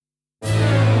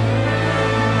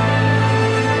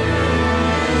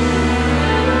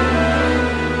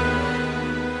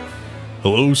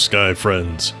Hello, Sky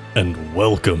Friends, and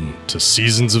welcome to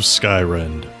Seasons of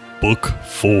Skyrend, Book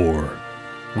 4.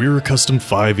 We're a custom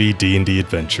 5e D&D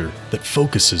adventure that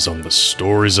focuses on the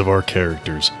stories of our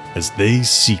characters as they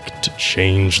seek to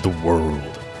change the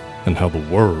world, and how the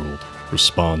world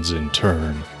responds in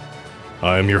turn.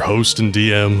 I am your host and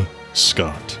DM,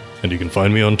 Scott, and you can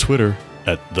find me on Twitter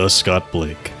at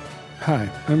 @TheScottBlake. Hi,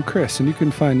 I'm Chris, and you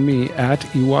can find me at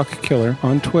Ewok Killer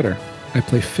on Twitter. I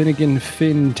play Finnegan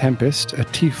Finn Tempest, a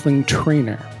Tiefling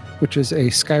Trainer, which is a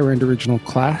Skyrend original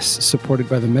class supported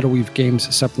by the Metalweave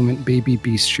Games supplement Baby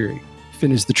Bestiary.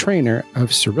 Finn is the trainer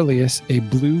of Cerilius, a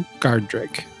blue guard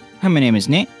drake. Hi, my name is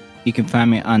Nate. You can find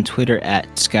me on Twitter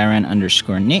at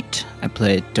Skyren_Nate. I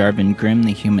play Darvin Grimm,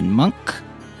 the human monk,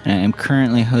 and I am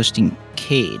currently hosting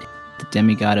Cade, the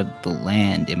demigod of the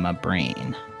land in my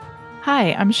brain.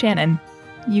 Hi, I'm Shannon.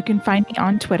 You can find me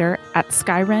on Twitter at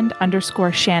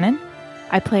Skyrend_Shannon.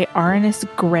 I play Aranus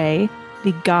Grey,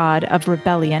 the god of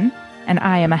rebellion, and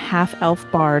I am a half-elf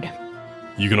bard.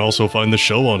 You can also find the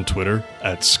show on Twitter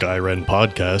at Skyrend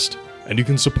Podcast, and you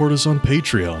can support us on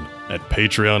Patreon at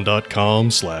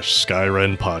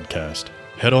patreon.com/Skyrend Podcast.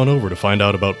 Head on over to find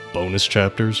out about bonus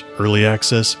chapters, early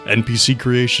access, NPC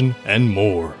creation, and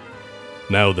more.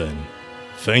 Now then,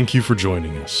 thank you for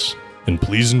joining us, and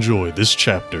please enjoy this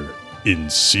chapter in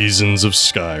Seasons of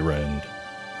Skyrend.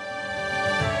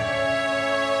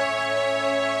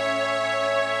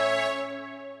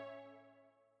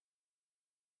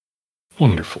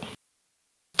 Wonderful.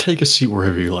 Take a seat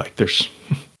wherever you like. There's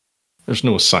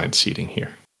no assigned seating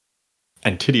here.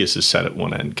 Antidius is sat at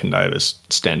one end, Connivus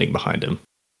standing behind him.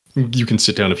 You can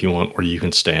sit down if you want, or you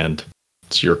can stand.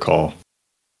 It's your call.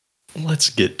 Let's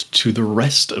get to the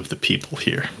rest of the people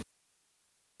here.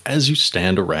 As you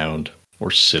stand around,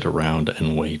 or sit around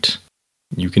and wait,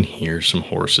 you can hear some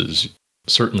horses,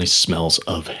 certainly smells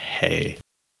of hay,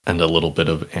 and a little bit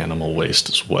of animal waste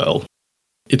as well.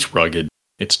 It's rugged,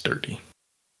 it's dirty.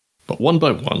 But one by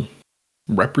one,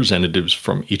 representatives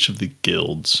from each of the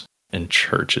guilds and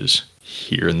churches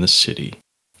here in the city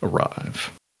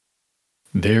arrive.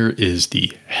 There is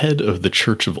the head of the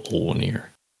Church of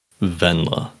Olwenir,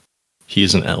 Venla. He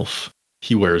is an elf.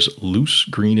 He wears loose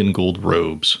green and gold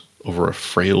robes over a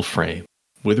frail frame,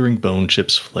 withering bone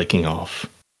chips flaking off,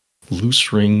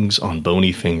 loose rings on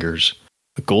bony fingers,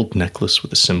 a gold necklace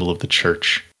with a symbol of the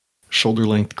church,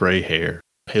 shoulder-length gray hair,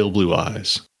 pale blue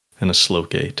eyes, and a slow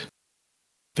gait.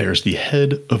 There's the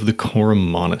head of the Coram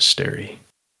Monastery.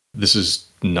 This is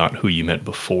not who you met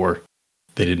before.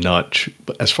 They did not,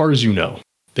 as far as you know,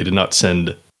 they did not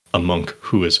send a monk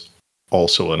who is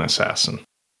also an assassin.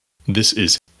 This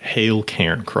is Hale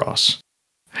Cairncross,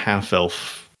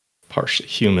 half-elf, partially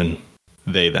human,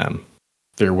 they, them.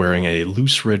 They're wearing a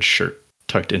loose red shirt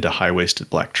tucked into high-waisted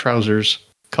black trousers,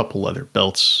 couple leather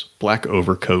belts, black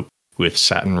overcoat with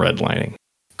satin red lining,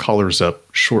 collars up,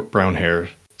 short brown hair,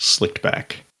 slicked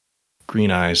back, green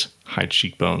eyes, high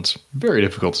cheekbones. Very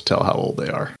difficult to tell how old they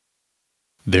are.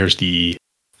 There's the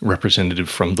representative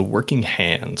from the Working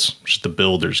Hands, which is the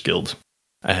Builders Guild,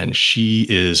 and she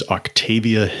is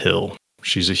Octavia Hill.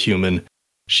 She's a human.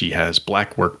 She has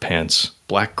black work pants,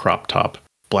 black crop top,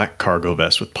 black cargo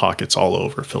vest with pockets all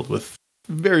over filled with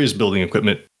various building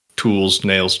equipment, tools,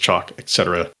 nails, chalk,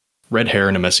 etc. Red hair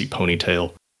and a messy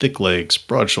ponytail, thick legs,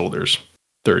 broad shoulders,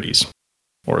 30s.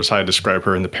 Or as I describe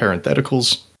her in the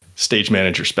parentheticals, stage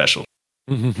manager special.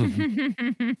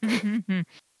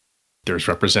 There's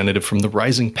representative from the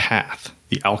Rising Path,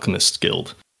 the Alchemist's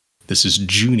Guild. This is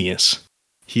Junius.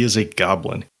 He is a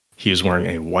goblin. He is wearing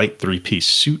a white three-piece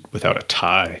suit without a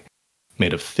tie,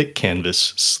 made of thick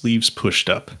canvas, sleeves pushed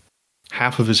up.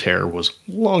 Half of his hair was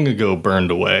long ago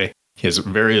burned away. He has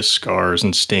various scars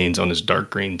and stains on his dark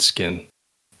green skin.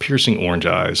 Piercing orange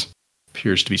eyes.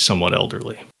 Appears to be somewhat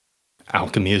elderly.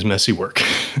 Alchemy is messy work.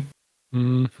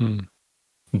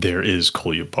 There is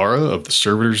Kolyabara of the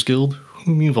Servitors Guild,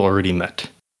 whom you've already met.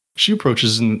 She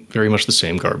approaches in very much the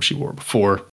same garb she wore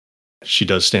before. She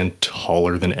does stand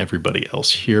taller than everybody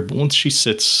else here, but once she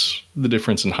sits, the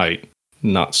difference in height,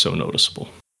 not so noticeable.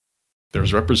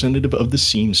 There's representative of the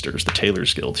Seamsters, the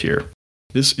Tailors Guild here.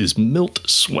 This is Milt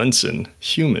Swenson,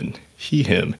 human, he,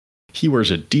 him. He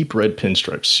wears a deep red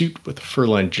pinstripe suit with a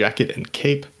fur-lined jacket and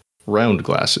cape, round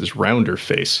glasses, rounder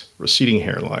face, receding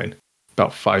hairline,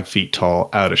 about 5 feet tall,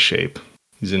 out of shape.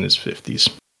 He's in his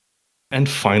 50s. And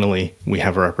finally, we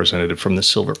have a representative from the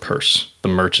Silver Purse, the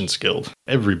Merchants Guild,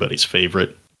 everybody's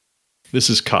favorite. This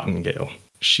is Cottongale.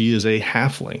 She is a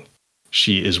halfling.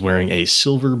 She is wearing a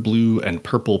silver, blue, and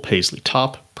purple paisley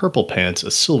top, purple pants,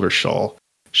 a silver shawl.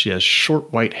 She has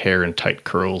short white hair and tight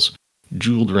curls,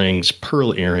 jeweled rings,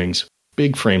 pearl earrings,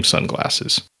 big frame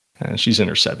sunglasses, and she's in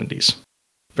her 70s,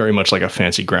 very much like a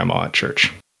fancy grandma at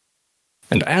church.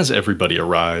 And as everybody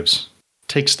arrives,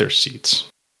 takes their seats,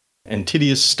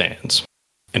 Antidius stands,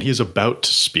 and he is about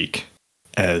to speak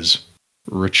as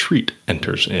Retreat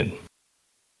enters in.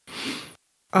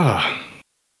 Ah,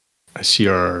 I see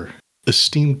our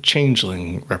esteemed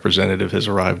changeling representative has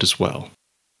arrived as well.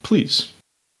 Please,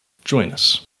 join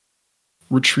us.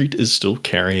 Retreat is still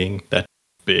carrying that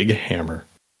big hammer,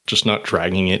 just not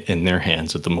dragging it in their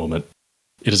hands at the moment.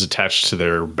 It is attached to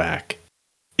their back.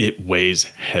 It weighs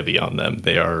heavy on them.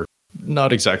 They are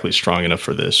not exactly strong enough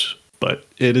for this, but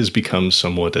it has become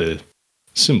somewhat a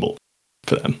symbol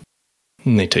for them.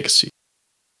 And they take a seat.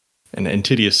 And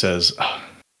Antidius says,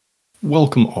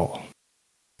 welcome all.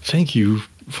 Thank you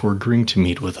for agreeing to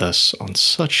meet with us on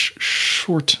such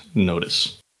short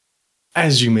notice.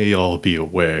 As you may all be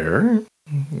aware,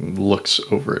 looks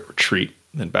over at Retreat,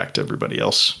 then back to everybody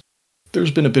else,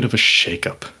 there's been a bit of a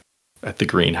shakeup at the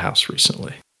greenhouse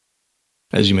recently.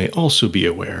 As you may also be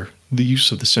aware, the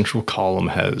use of the central column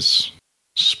has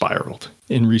spiraled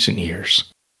in recent years,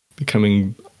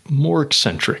 becoming more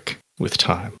eccentric with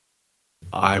time.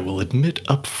 I will admit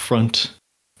up front,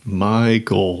 my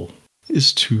goal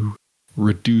is to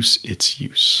reduce its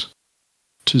use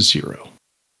to 0.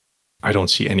 I don't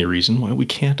see any reason why we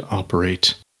can't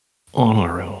operate on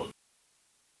our own.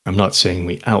 I'm not saying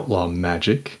we outlaw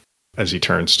magic, as he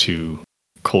turns to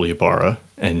Kolyabara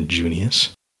and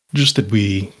Junius, just that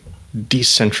we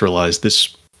decentralize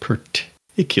this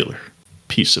particular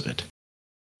piece of it.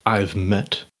 I've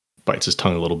met, bites his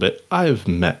tongue a little bit, I've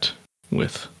met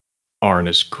with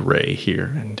Arnis Gray here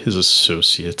and his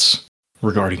associates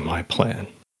regarding my plan.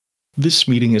 This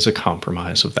meeting is a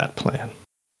compromise of that plan.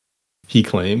 He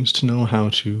claims to know how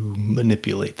to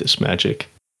manipulate this magic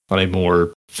on a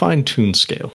more fine-tuned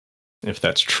scale. If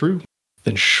that's true,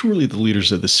 then surely the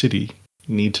leaders of the city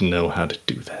need to know how to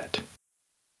do that.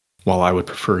 While I would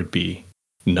prefer it be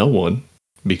no one,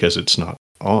 because it's not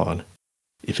on,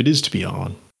 if it is to be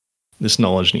on, this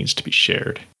knowledge needs to be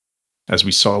shared. As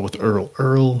we saw with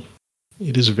Earl,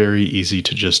 it is very easy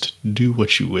to just do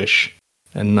what you wish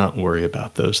and not worry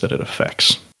about those that it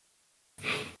affects.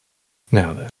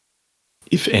 Now then,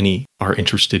 if any are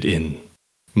interested in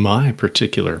my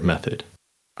particular method,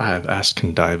 I have asked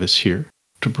Condivus here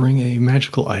to bring a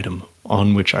magical item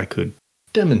on which I could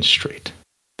demonstrate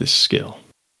this skill.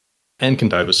 And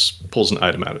Condivus pulls an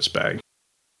item out of his bag.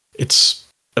 It's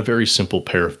a very simple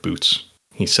pair of boots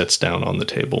he sets down on the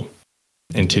table.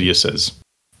 Antidius says,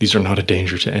 these are not a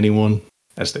danger to anyone,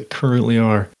 as they currently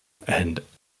are, and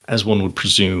as one would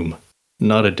presume,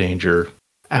 not a danger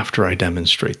after I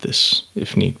demonstrate this,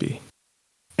 if need be.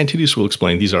 Antidius will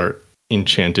explain these are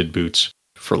enchanted boots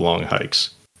for long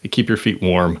hikes. They keep your feet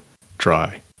warm,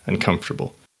 dry, and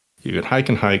comfortable. You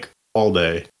can hike all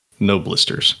day, no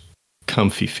blisters,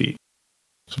 comfy feet.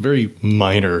 It's very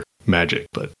minor magic,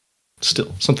 but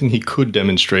still something he could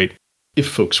demonstrate if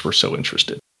folks were so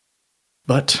interested.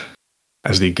 But,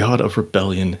 as the god of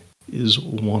rebellion is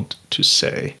wont to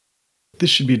say, this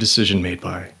should be a decision made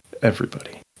by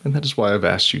everybody. And that is why I've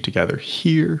asked you to gather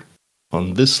here,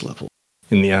 on this level,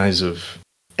 in the eyes of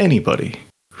anybody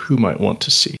who might want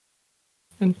to see.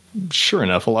 And sure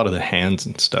enough, a lot of the hands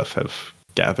and stuff have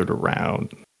gathered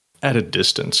around at a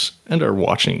distance and are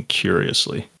watching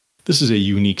curiously. This is a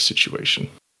unique situation.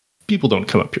 People don't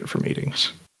come up here for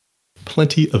meetings.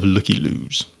 Plenty of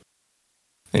looky-loos.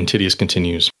 Antidius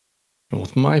continues, and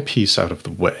with my piece out of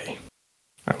the way,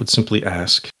 I would simply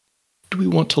ask, do we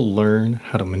want to learn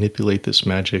how to manipulate this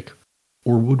magic,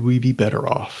 or would we be better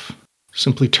off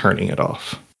simply turning it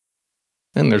off?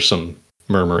 And there's some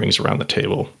murmurings around the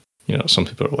table. You know, some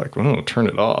people are like, well, turn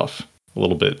it off. A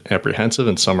little bit apprehensive,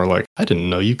 and some are like, I didn't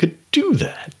know you could do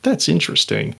that. That's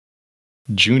interesting.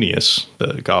 Junius,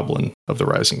 the goblin of the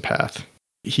Rising Path,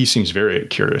 he seems very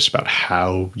curious about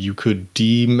how you could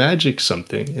de-magic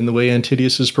something in the way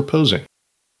Antidius is proposing.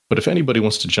 But if anybody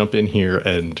wants to jump in here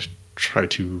and try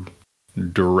to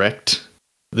direct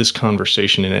this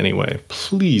conversation in any way,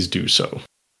 please do so.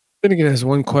 Finnegan has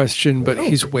one question, but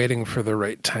he's waiting for the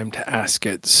right time to ask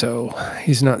it, so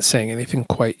he's not saying anything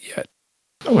quite yet.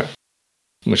 Okay.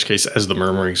 In which case, as the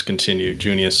murmurings continue,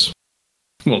 Junius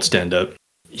won't stand up.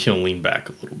 He'll lean back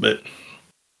a little bit.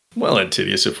 Well,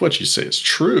 Antidius, if what you say is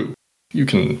true, you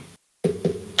can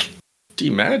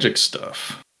de-magic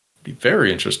stuff. I'd be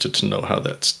very interested to know how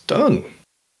that's done.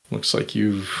 Looks like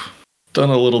you've done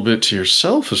a little bit to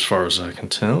yourself as far as I can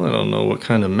tell. I don't know what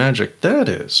kind of magic that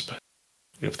is, but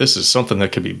if this is something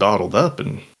that could be bottled up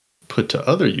and put to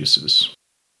other uses,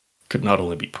 it could not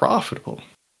only be profitable,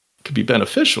 it could be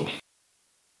beneficial.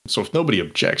 So if nobody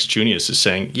objects, Junius is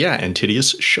saying, yeah,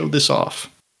 Antidius, show this off.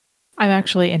 I'm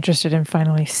actually interested in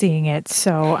finally seeing it,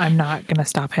 so I'm not going to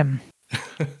stop him.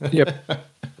 Yep.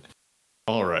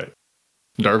 All right.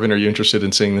 Darvin, are you interested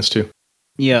in seeing this too?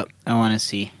 Yep, I want to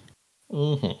see.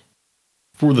 Mm-hmm.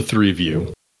 For the three of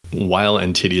you, while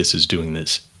Antidius is doing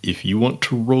this, if you want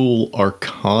to roll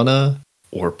Arcana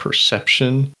or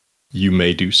Perception, you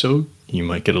may do so. You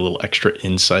might get a little extra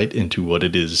insight into what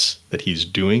it is that he's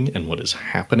doing and what is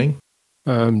happening.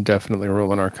 I'm definitely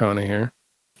rolling Arcana here.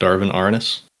 Darvin,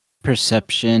 Arnis?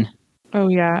 Perception. Oh,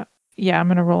 yeah. Yeah, I'm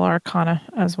going to roll Arcana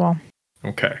as well.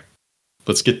 Okay.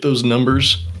 Let's get those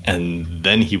numbers, and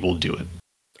then he will do it.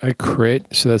 I crit,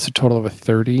 so that's a total of a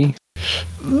 30.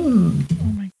 Oh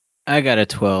my. I got a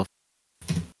 12.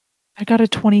 I got a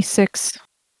 26.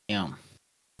 Yeah.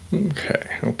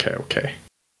 Okay.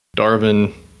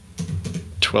 Darvin,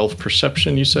 12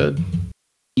 Perception, you said?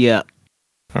 Yeah.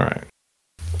 All right.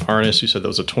 Arnis, you said that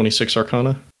was a 26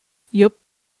 Arcana? Yep.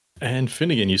 And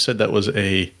Finnegan, you said that was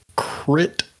a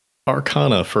crit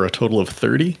Arcana for a total of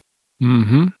 30?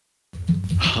 Mm-hmm.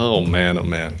 Oh,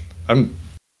 man. I'm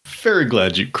very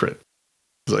glad you crit.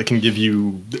 Because I can give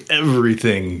you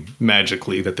everything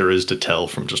magically that there is to tell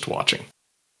from just watching.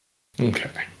 Okay.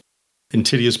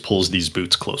 Antidius pulls these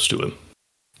boots close to him,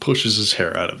 pushes his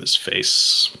hair out of his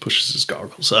face, pushes his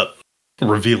goggles up,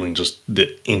 revealing just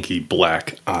the inky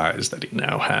black eyes that he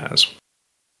now has.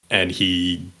 And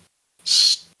he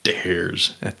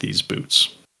stares at these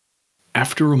boots.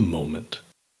 After a moment,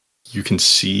 you can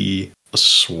see a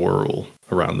swirl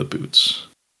around the boots.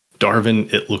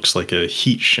 Darvin, it looks like a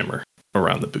heat shimmer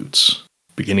around the boots,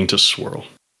 beginning to swirl.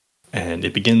 And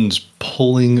it begins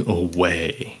pulling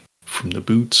away from the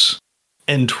boots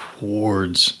and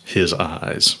towards his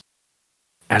eyes.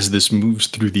 As this moves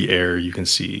through the air, you can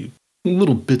see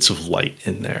little bits of light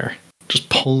in there, just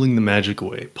pulling the magic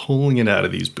away, pulling it out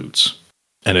of these boots.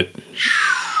 And it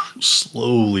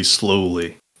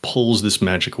slowly pulls this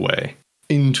magic away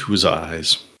into his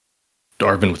eyes.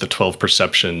 Darvin, with a 12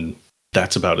 Perception,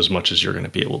 that's about as much as you're going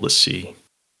to be able to see.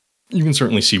 You can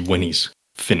certainly see when he's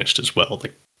finished as well.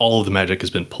 Like, all of the magic has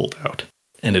been pulled out,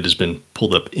 and it has been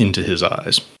pulled up into his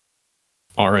eyes.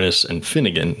 Arnis and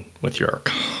Finnegan, with your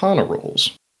Arcana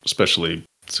rolls, especially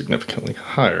significantly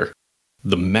higher,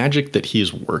 the magic that he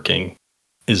is working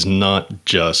is not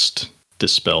just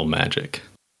dispel magic.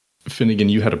 Finnegan,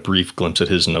 you had a brief glimpse at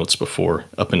his notes before,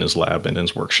 up in his lab and in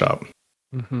his workshop.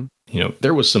 Mm-hmm.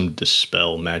 There was some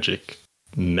dispel magic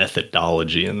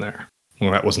methodology in there.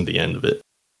 Well, that wasn't the end of it.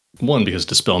 One, because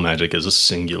dispel magic is a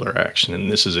singular action, and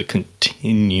this is a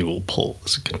continual pull,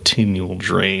 it's a continual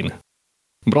drain.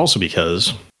 But also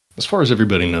because, as far as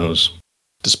everybody knows,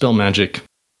 dispel magic,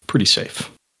 pretty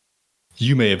safe.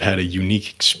 You may have had a unique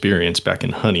experience back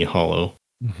in Honey Hollow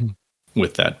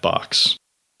with that box,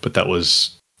 but that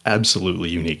was absolutely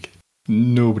unique.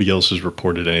 Nobody else has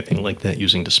reported anything like that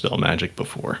using dispel magic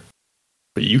before.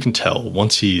 But you can tell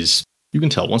once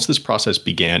this process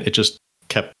began, it just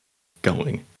kept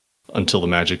going until the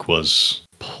magic was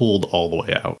pulled all the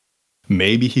way out.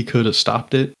 Maybe he could have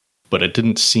stopped it, but it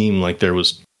didn't seem like there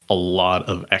was a lot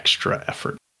of extra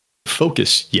effort.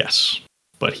 Focus, yes,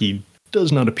 but he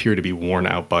does not appear to be worn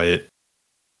out by it.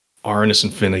 Arnis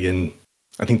and Finnegan,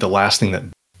 I think the last thing that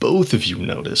both of you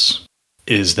notice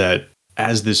is that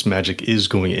as this magic is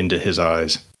going into his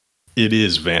eyes, it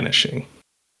is vanishing.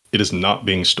 It is not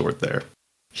being stored there.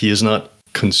 He is not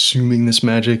consuming this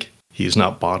magic. He is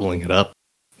not bottling it up.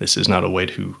 This is not a way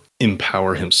to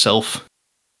empower himself.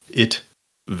 It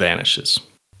vanishes.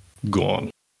 Gone.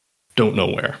 Don't know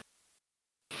where.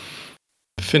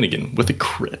 Finnegan with a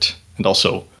crit. And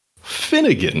also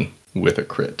Finnegan with a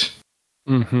crit.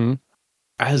 Mm-hmm.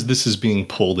 As this is being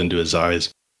pulled into his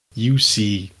eyes, you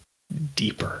see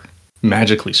deeper,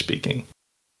 magically speaking.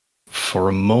 For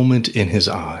a moment in his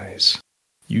eyes,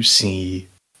 you see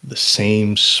the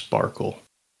same sparkle,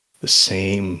 the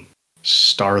same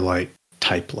starlight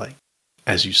type light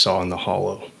as you saw in the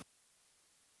hollow.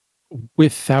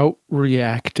 Without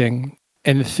reacting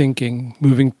and thinking,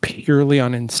 moving purely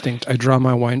on instinct, I draw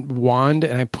my wand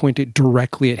and I point it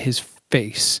directly at his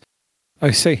face.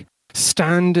 I say,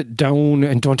 "Stand down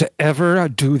and don't ever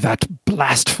do that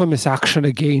blasphemous action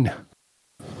again."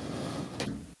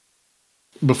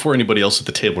 Before anybody else at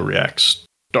the table reacts,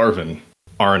 Darvin,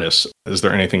 Arnis, is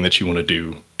there anything that you want to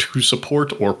do to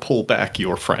support or pull back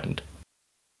your friend?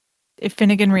 If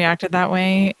Finnegan reacted that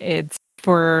way, it's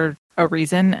for a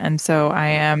reason. And so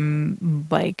I'm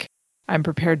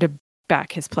prepared to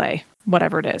back his play,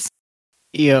 whatever it is.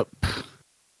 Yep.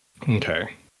 Okay.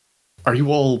 Are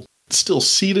you all still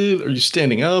seated? Are you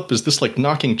standing up? Is this like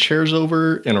knocking chairs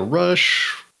over in a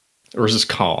rush? Or is this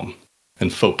calm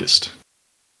and focused?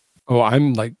 Oh,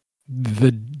 I'm like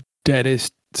the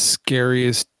deadest,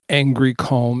 scariest, angry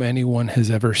calm anyone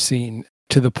has ever seen,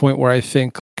 to the point where I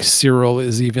think Cyril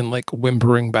is even like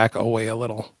whimpering back away a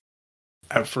little.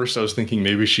 At first, I was thinking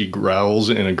maybe she growls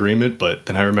in agreement, but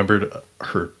then I remembered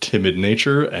her timid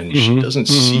nature, and she doesn't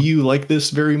see you like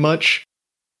this very much.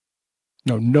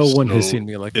 No one has seen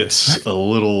me like this. It's a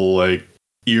little like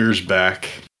ears back,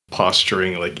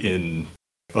 posturing like in,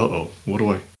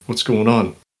 what's going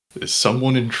on? Is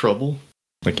someone in trouble?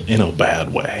 Like in a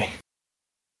bad way.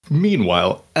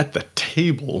 Meanwhile, at the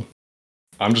table,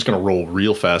 I'm just going to roll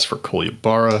real fast for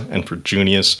Kolyabara and for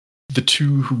Junius, the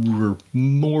two who were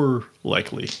more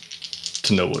likely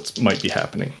to know what might be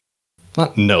happening.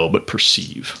 Not know, but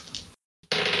perceive.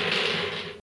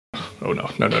 Oh, no.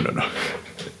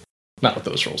 Not with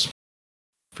those rolls.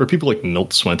 For people like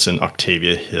Milt Swenson,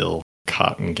 Octavia Hill,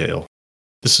 Cottongale,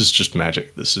 this is just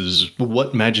magic. This is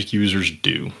what magic users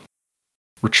do.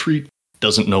 Retreat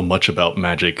doesn't know much about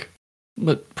magic,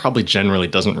 but probably generally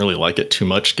doesn't really like it too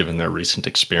much given their recent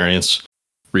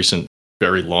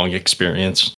very long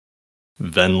experience.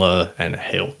 Venla and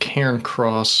Hale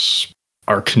Cairncross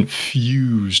are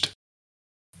confused,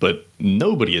 but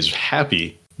nobody is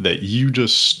happy that you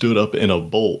just stood up in a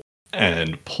bolt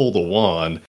and pulled a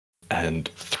wand and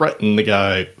threatened the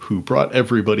guy who brought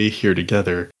everybody here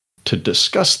together to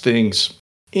discuss things,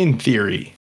 in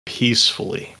theory,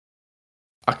 peacefully.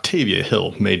 Octavia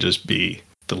Hill may just be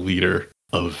the leader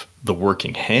of the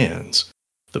Working Hands,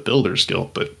 the Builders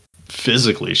Guild, but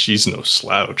physically she's no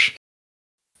slouch.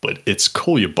 But it's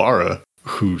Kolyabara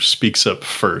who speaks up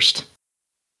first.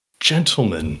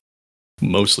 Gentlemen,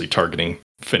 mostly targeting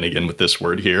Finnegan with this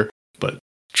word here, but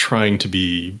trying to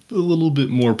be a little bit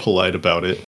more polite about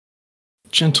it.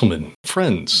 Gentlemen,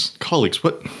 friends, colleagues,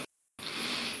 what?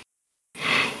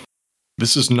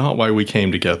 This is not why we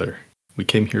came together. We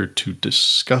came here to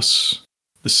discuss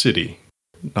the city,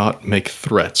 not make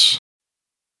threats.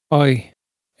 And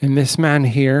this man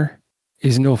here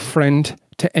is no friend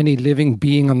to any living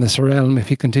being on this realm if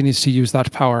he continues to use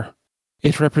that power.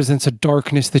 It represents a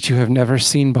darkness that you have never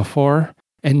seen before,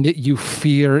 and that you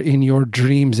fear in your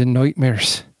dreams and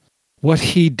nightmares. What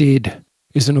he did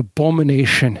is an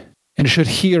abomination, and should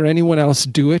he or anyone else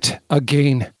do it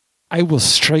again, I will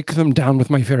strike them down with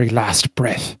my very last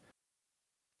breath.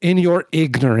 In your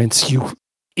ignorance, you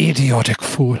idiotic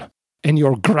fool, and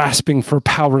your grasping for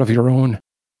power of your own,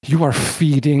 you are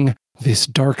feeding this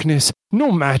darkness.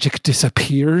 No magic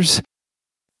disappears.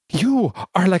 You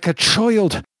are like a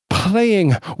child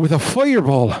playing with a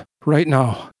fireball right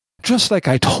now, just like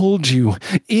I told you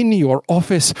in your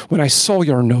office when I saw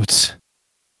your notes.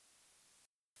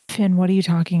 Finn, what are you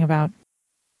talking about?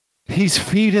 He's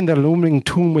feeding the looming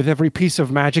tomb with every piece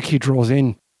of magic he draws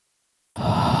in.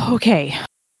 Okay.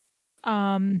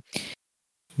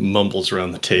 Mumbles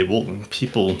around the table, and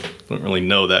people don't really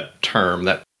know that term,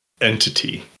 that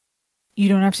entity. You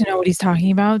don't have to know what he's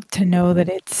talking about to know that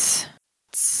it's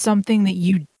something that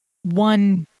you,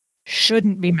 one,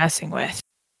 shouldn't be messing with,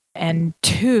 and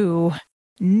two,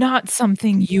 not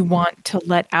something you want to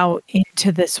let out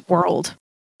into this world.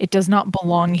 It does not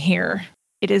belong here.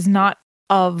 It is not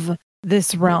of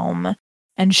this realm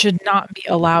and should not be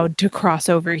allowed to cross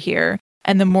over here.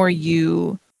 And the more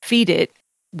you feed it,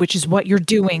 which is what you're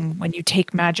doing when you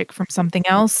take magic from something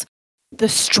else, the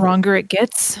stronger it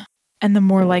gets and the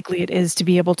more likely it is to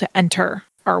be able to enter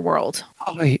our world.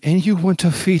 And you want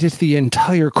to feed it the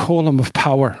entire column of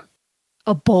power.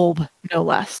 A bulb, no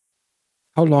less.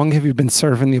 How long have you been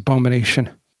serving the abomination?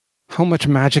 How much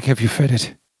magic have you fed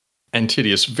it?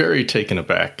 Antidius, very taken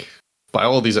aback by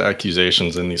all these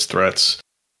accusations and these threats.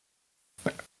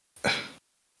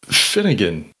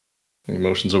 Finnegan, he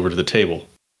motions over to the table.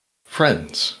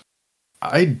 Friends,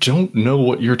 I don't know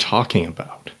what you're talking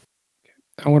about.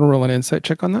 I want to roll an insight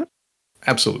check on that.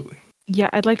 Absolutely. Yeah,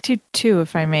 I'd like to too,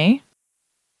 if I may.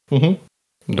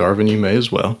 Mm-hmm. Darvin, you may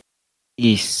as well.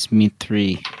 Yes, me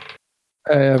 3.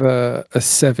 I have a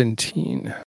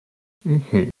 17.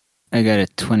 Mm-hmm. I got a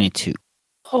 22.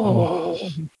 Oh.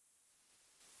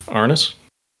 Arnis?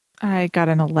 I got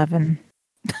an 11.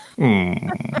 Wah,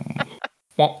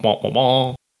 wah, wah,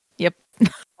 wah. Yep.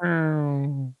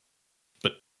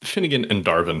 But Finnegan and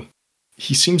Darvin,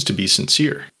 he seems to be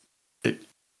sincere.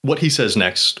 What he says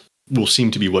next will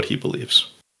seem to be what he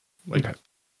believes. Okay.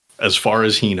 As far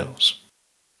as he knows.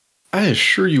 I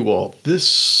assure you all,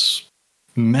 this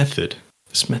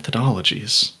methodology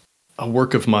is a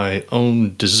work of my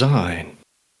own design.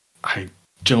 I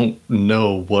don't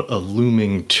know what a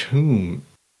looming tomb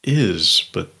is,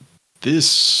 but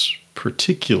this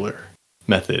particular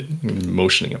method,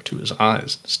 motioning up to his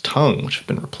eyes, his tongue, which had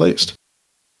been replaced,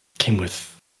 came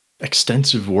with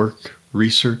extensive work,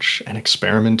 research, and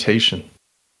experimentation.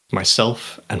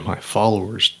 Myself and my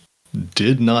followers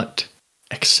did not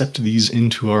accept these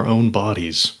into our own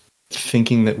bodies,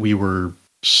 thinking that we were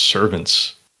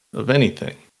servants of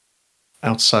anything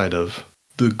outside of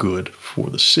the good for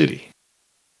the city.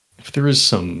 If there is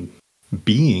some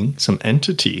being, some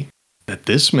entity that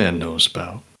this man knows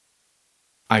about,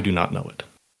 I do not know it.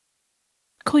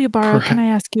 Kuyabara, can I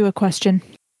ask you a question?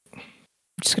 I'm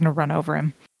just going to run over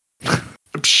him.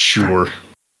 Sure.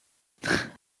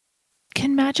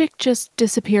 Can magic just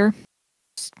disappear?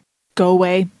 Just go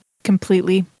away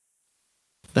completely?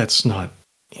 That's not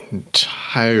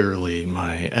entirely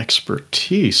my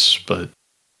expertise, but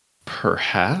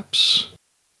perhaps.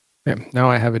 Yeah, now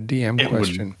I have a DM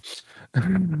question.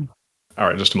 All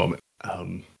right, just a moment.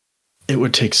 It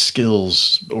would take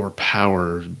skills or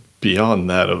power beyond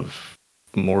that of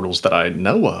mortals that I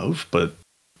know of, but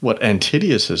what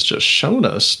Antidius has just shown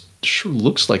us sure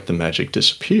looks like the magic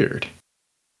disappeared.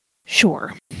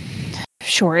 Sure.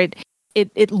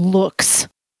 It looks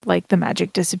like the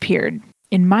magic disappeared.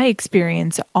 In my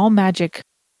experience, all magic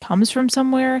comes from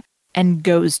somewhere and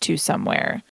goes to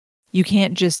somewhere. You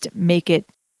can't just make it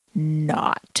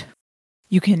not.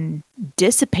 You can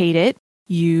dissipate it,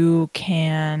 you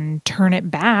can turn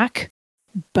it back,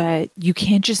 but you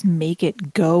can't just make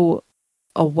it go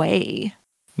away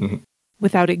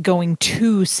without it going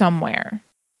to somewhere.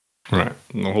 Right.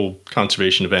 The whole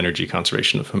conservation of energy,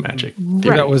 conservation of magic.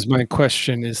 Right. That was my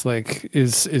question, is like,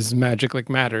 is magic like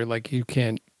matter? Like, you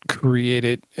can't create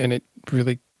it and it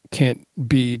really can't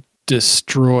be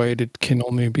destroyed. It can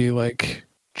only be like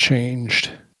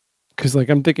changed. Because like,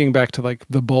 I'm thinking back to like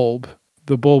the bulb.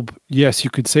 The bulb, yes, you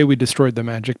could say we destroyed the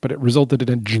magic, but it resulted in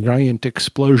a giant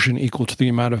explosion equal to the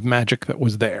amount of magic that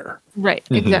was there. Right,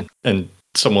 exactly. And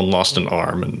someone lost an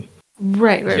arm, and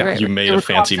right. you made a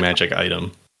fancy magic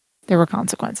item. There were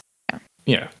consequences.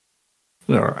 Yeah.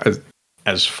 No,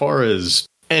 as far as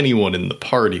anyone in the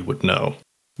party would know,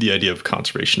 the idea of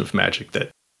conservation of magic, that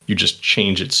you just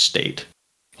change its state,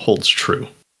 holds true.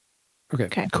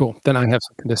 Okay, cool. Then I have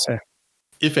something to say.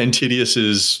 If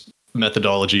Antidius's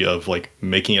methodology of like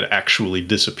making it actually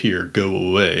disappear, go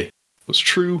away, was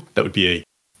true, that would be a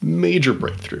major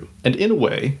breakthrough. And in a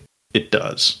way, it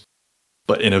does.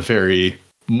 But in a very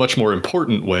much more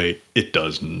important way, it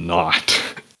does not.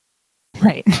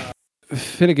 Right.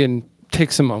 Finnegan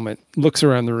takes a moment, looks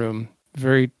around the room,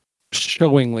 very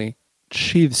showingly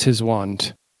sheathes his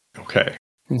wand. Okay.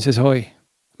 And says, "Oi,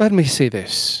 let me say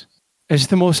this. As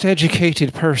the most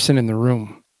educated person in the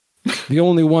room, the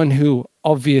only one who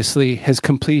obviously has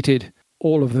completed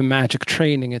all of the magic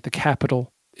training at the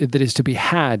capital that is to be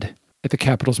had at the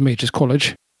capital's Mages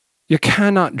College, you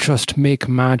cannot just make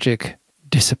magic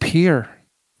disappear.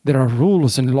 There are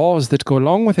rules and laws that go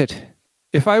along with it.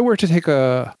 If I were to take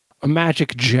a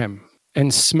magic gem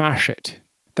and smash it,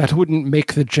 that wouldn't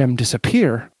make the gem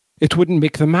disappear. It wouldn't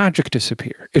make the magic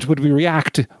disappear. It would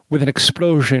react with an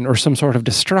explosion or some sort of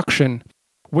destruction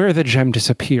where the gem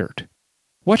disappeared.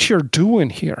 What you're doing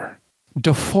here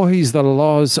defies the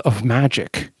laws of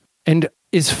magic and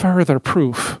is further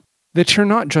proof that you're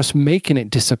not just making it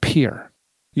disappear.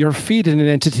 You're feeding an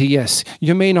entity, yes,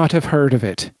 you may not have heard of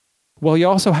it. Well, you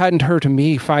also hadn't heard of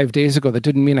me 5 days ago. That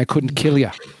didn't mean I couldn't kill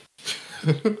you.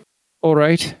 All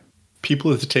right?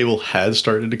 People at the table had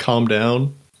started to calm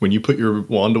down when you put your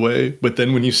wand away, but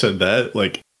then when you said that,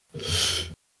 like,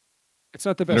 it's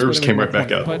not the best nerves way to came make right my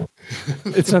back point, up.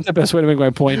 but it's not the best way to make my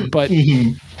point, but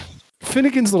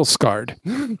Finnegan's a little scarred.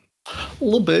 A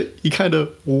little bit. You kind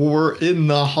of were in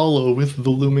the hollow with the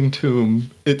looming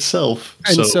tomb itself.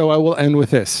 And so I will end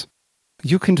with this.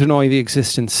 You can deny the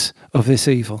existence of this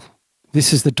evil.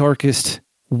 This is the darkest,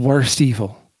 worst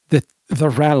evil that the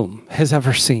realm has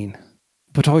ever seen.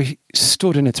 But I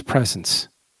stood in its presence.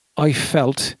 I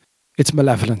felt its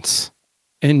malevolence.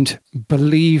 And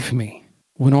believe me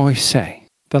when I say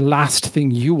the last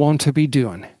thing you want to be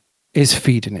doing is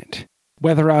feeding it.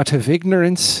 Whether out of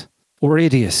ignorance or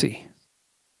idiocy,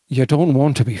 you don't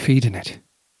want to be feeding it.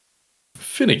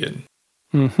 Finnegan,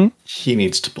 Mm-hmm. he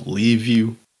needs to believe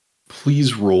you.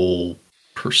 Please roll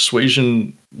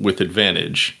persuasion with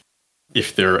advantage.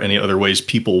 If there are any other ways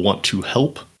people want to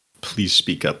help, please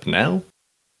speak up now.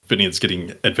 Finnegan's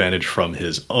getting advantage from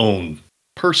his own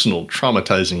personal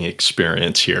traumatizing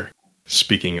experience here,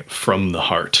 speaking from the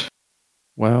heart.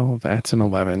 Well, that's an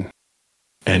 11.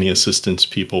 Any assistance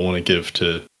people want to give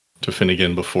to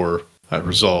Finnegan before I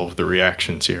resolve the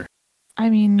reactions here? I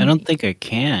mean, I don't think I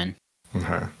can.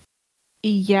 Okay.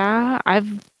 yeah,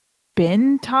 I've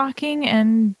been talking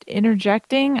and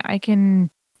interjecting, I can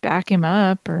back him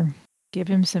up or give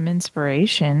him some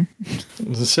inspiration.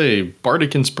 As I say,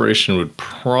 bardic inspiration would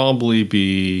probably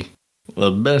be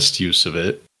the best use of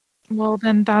it. Well,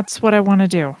 then that's what I want to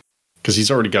do. Because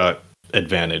he's already got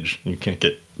advantage. You can't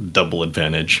get double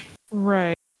advantage.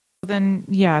 Right. Then,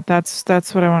 yeah, that's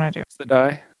what I want to do. What's the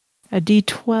die? A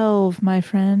D12, my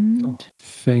friend.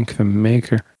 Thank the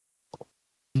maker.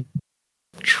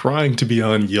 Trying to be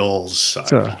on y'all's side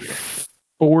It's a here.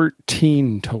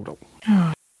 14 total.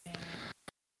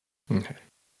 Okay.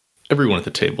 Everyone at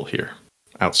the table here,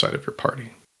 outside of your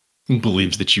party,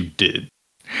 believes that you did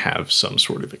have some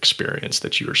sort of experience,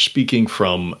 that you are speaking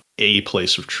from a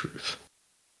place of truth.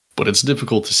 But it's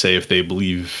difficult to say if they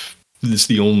believe this is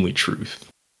the only truth.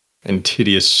 And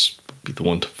Titius would be the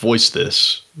one to voice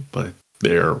this, but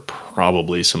there are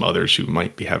probably some others who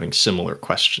might be having similar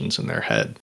questions in their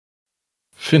head.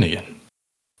 Finnegan,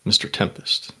 Mr.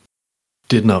 Tempest,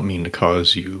 did not mean to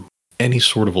cause you any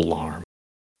sort of alarm.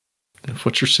 If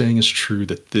what you're saying is true,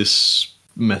 that this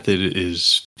method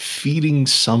is feeding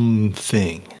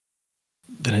something,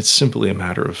 then it's simply a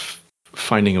matter of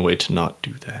finding a way to not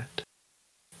do that.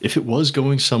 If it was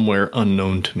going somewhere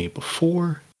unknown to me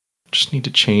before, just need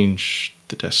to change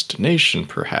the destination,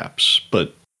 perhaps.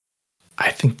 But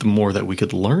I think the more that we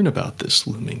could learn about this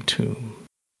looming tomb,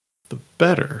 the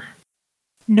better.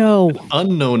 No. An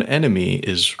unknown enemy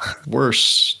is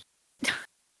worse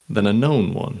than a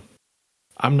known one.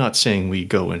 I'm not saying we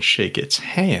go and shake its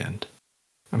hand.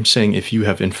 I'm saying if you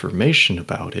have information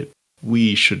about it,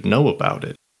 we should know about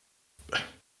it.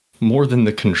 More than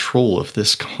the control of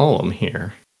this column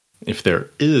here. If there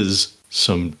is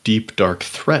some deep, dark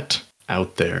threat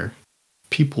out there,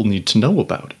 people need to know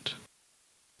about it.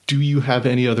 Do you have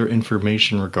any other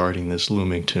information regarding this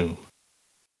looming tomb?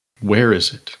 Where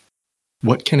is it?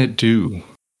 What can it do?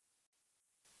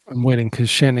 I'm waiting because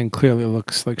Shannon clearly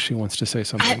looks like she wants to say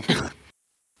something.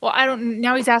 Well, I don't.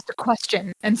 Now he's asked a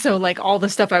question, and so like all the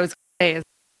stuff I was going to say is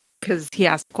because he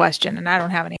asked a question, and I don't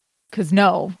have any. Because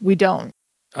no, we don't.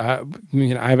 I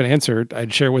haven't answered.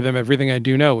 I'd share with him everything I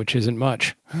do know, which isn't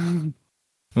much.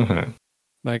 Uh-huh.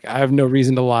 Like, I have no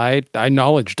reason to lie. I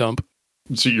knowledge dump.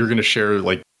 So you're going to share,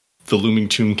 like, the looming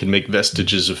tomb can make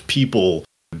vestiges of people,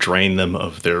 drain them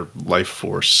of their life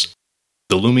force.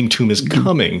 The looming tomb is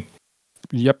coming.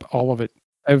 Yep, all of it.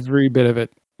 Every bit of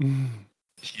it.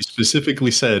 He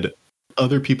specifically said,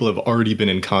 other people have already been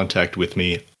in contact with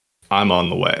me. I'm on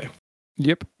the way.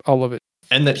 Yep, all of it.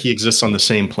 And that he exists on the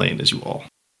same plane as you all.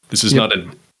 This is not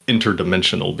an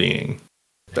interdimensional being.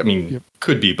 I mean,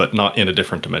 could be, but not in a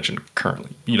different dimension currently.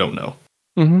 You don't know.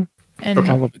 Mm-hmm. And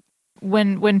All of it.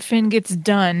 when Finn gets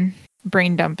done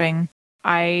brain dumping,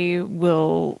 I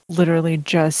will literally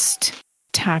just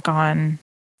tack on.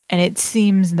 And it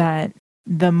seems that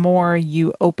the more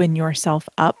you open yourself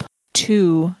up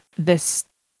to this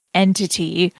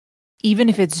entity, even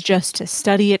if it's just to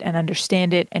study it and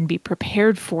understand it and be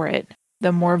prepared for it,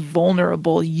 the more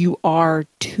vulnerable you are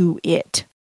to it.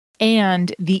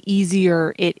 And the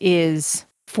easier it is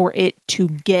for it to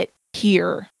get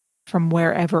here from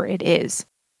wherever it is.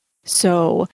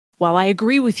 So while I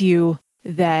agree with you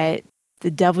that the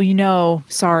devil you know,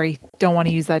 sorry, don't want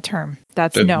to use that term.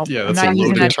 That's Yeah, I'm that's not a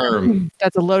using loaded that term.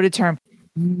 That's a loaded term.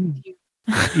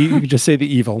 You can just say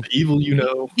the evil. The evil you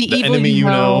know. The The evil enemy you you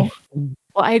know.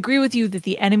 Well, I agree with you that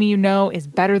the enemy you know is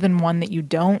better than one that you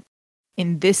don't.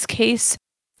 In this case,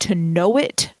 to know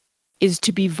it is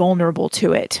to be vulnerable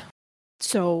to it.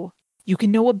 So you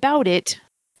can know about it,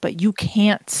 but you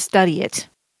can't study it.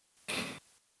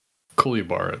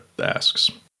 Kulyabara asks,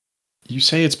 you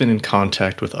say it's been in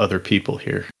contact with other people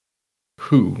here.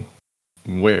 Who?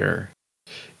 Where?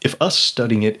 If us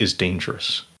studying it is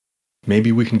dangerous,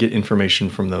 maybe we can get information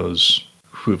from those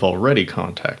who have already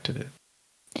contacted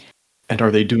it. And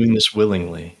are they doing this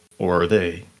willingly? Or are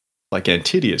they, like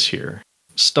Antidius here,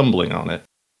 stumbling on it?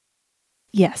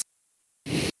 Yes.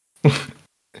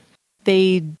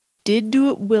 They did do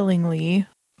it willingly,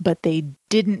 but they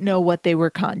didn't know what they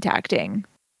were contacting.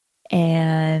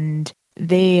 And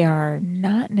they are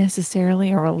not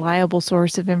necessarily a reliable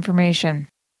source of information.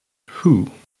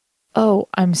 Who? Oh,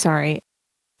 I'm sorry.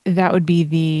 That would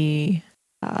be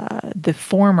the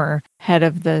former head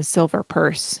of the Silver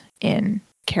Purse in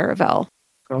Caravel.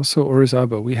 Also,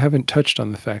 Orizaba. We haven't touched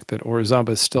on the fact that Orizaba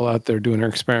is still out there doing her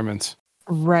experiments.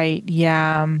 Right,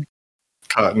 yeah.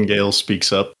 Cottongale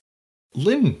speaks up.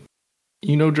 Lynn,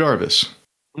 you know Jarvis.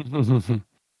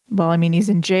 Well, I mean, he's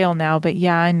in jail now, but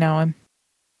yeah, I know him.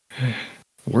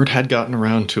 Word had gotten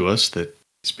around to us that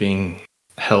he's being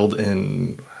held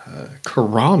in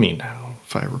Karami now,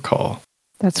 if I recall.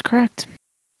 That's correct.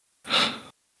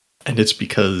 And it's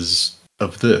because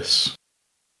of this.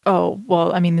 Oh,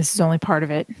 well, I mean, this is only part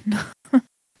of it.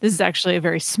 This is actually a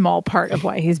very small part of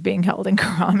why he's being held in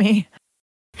Karami.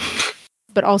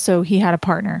 But also, he had a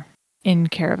partner in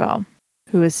Caravel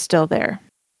who is still there.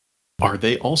 Are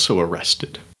they also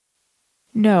arrested?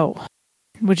 No,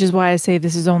 which is why I say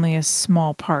this is only a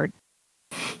small part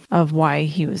of why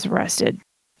he was arrested.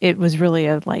 It was really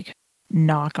a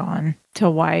knock on to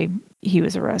why he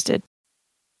was arrested.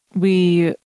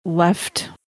 We left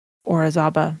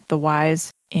Orizaba the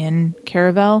Wise in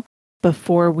Caravel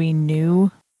before we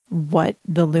knew what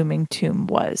the looming tomb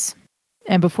was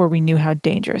and before we knew how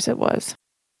dangerous it was.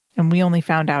 And we only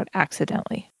found out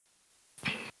accidentally.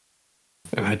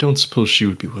 And I don't suppose she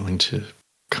would be willing to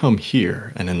come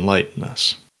here and enlighten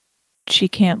us. She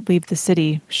can't leave the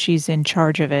city. She's in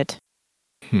charge of it.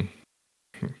 I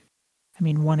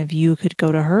mean, one of you could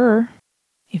go to her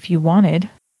if you wanted.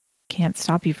 Can't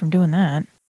stop you from doing that.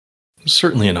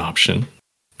 Certainly an option.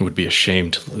 It would be a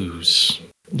shame to lose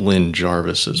Lynn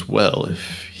Jarvis as well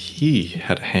if he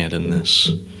had a hand in this.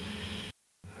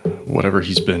 Whatever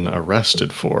he's been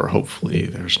arrested for, hopefully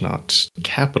there's not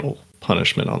capital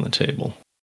punishment on the table.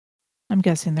 I'm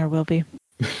guessing there will be.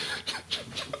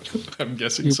 I'm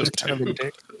guessing so too.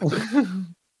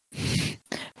 If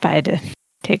I had to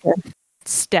take a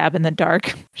stab in the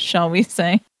dark, shall we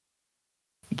say?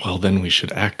 Well, then we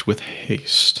should act with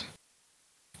haste.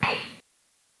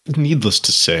 Needless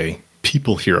to say,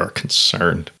 people here are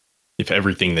concerned. If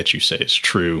everything that you say is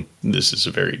true, this is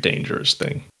a very dangerous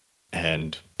thing.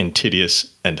 And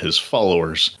Antidius and his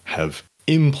followers have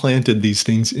implanted these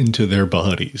things into their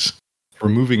bodies.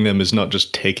 Removing them is not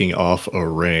just taking off a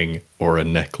ring or a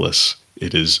necklace.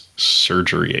 It is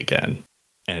surgery again.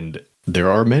 And there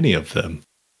are many of them,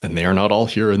 and they are not all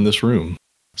here in this room.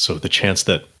 So the chance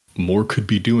that more could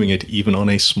be doing it even on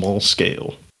a small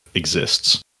scale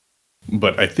exists.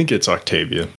 But I think it's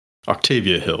Octavia.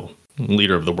 Octavia Hill,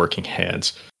 leader of the Working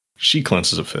Hands. She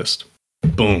clenches a fist.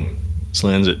 Boom.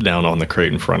 Slams it down on the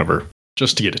crate in front of her,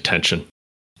 just to get attention.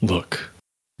 Look,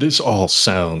 this all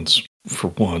sounds, for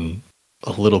one,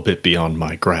 a little bit beyond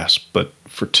my grasp, but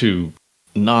for two,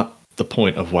 not the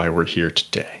point of why we're here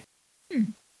today.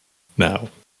 Now,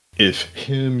 if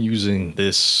him using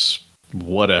this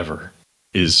whatever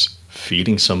is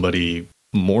feeding somebody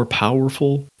more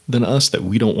powerful than us that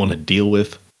we don't want to deal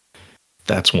with,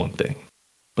 that's one thing.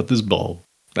 But this bulb,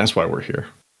 that's why we're here.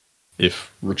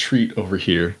 If Retreat over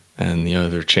here and the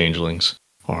other changelings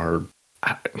are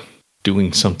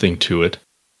doing something to it,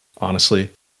 honestly,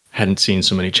 hadn't seen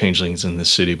so many changelings in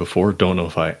this city before. Don't know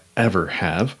if I ever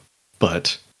have.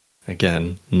 But,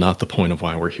 again, not the point of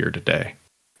why we're here today.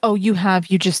 Oh, you have.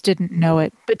 You just didn't know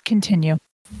it. But continue.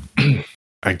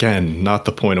 Again, not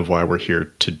the point of why we're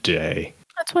here today.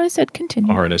 That's why I said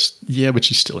continue. Arnis, yeah, but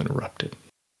she's still interrupted.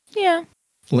 Yeah.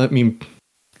 Let me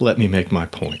make my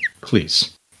point,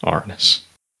 please, Arnis.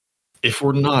 If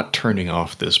we're not turning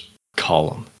off this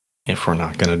column, if we're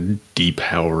not going to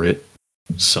depower it,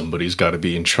 somebody's got to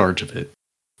be in charge of it.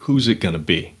 Who's it going to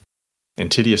be?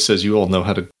 Antidius says you all know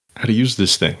how to use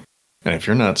this thing. And if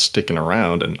you're not sticking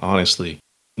around, and honestly,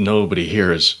 nobody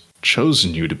here has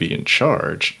chosen you to be in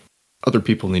charge, other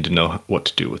people need to know what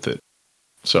to do with it.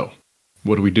 So,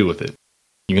 what do we do with it?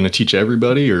 You going to teach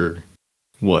everybody, or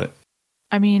what?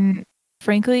 I mean,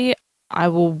 frankly, I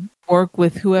will work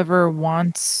with whoever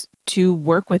wants to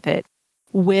work with it,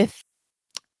 with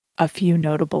a few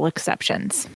notable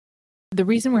exceptions. The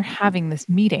reason we're having this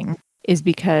meeting is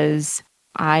because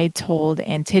I told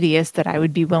Antidius that I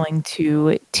would be willing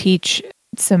to teach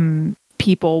some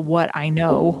people what I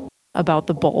know about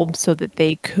the bulb so that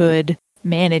they could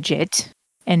manage it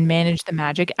and manage the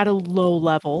magic at a low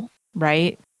level,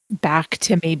 right? Back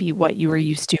to maybe what you were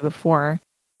used to before.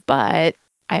 But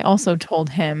I also told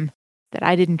him that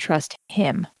I didn't trust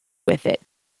him with it.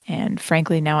 And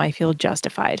frankly, now I feel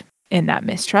justified in that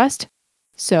mistrust.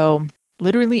 So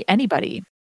literally anybody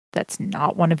that's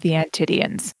not one of the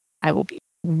Antidians, I will be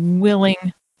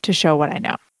willing to show what I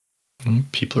know.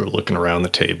 People are looking around the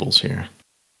tables here.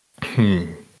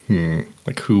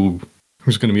 Like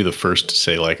who's going to be the first to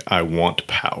say, like, I want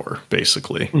power,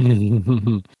 basically?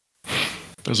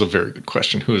 That's a very good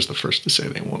question. Who is the first to say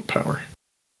they want power?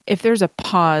 If there's a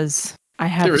pause, I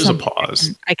have there is a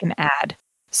pause. I can add.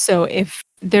 So if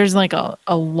there's like a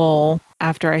lull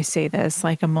after I say this,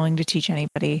 like I'm willing to teach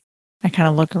anybody, I kind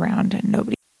of look around and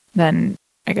nobody. Then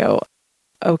I go,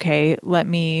 okay, let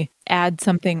me add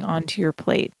something onto your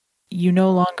plate. You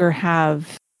no longer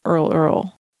have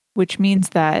Earl, which means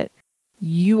that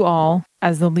you all,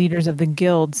 as the leaders of the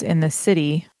guilds in the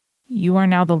city, you are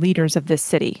now the leaders of this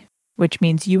city. which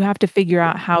means you have to figure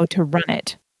out how to run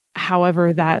it,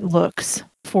 however that looks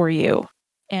for you.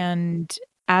 And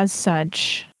as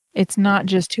such, it's not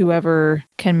just whoever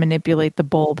can manipulate the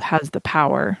bulb has the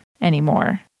power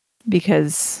anymore,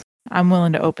 because I'm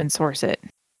willing to open source it.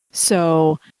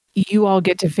 So you all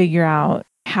get to figure out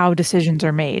how decisions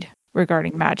are made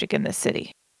regarding magic in this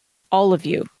city. All of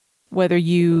you, whether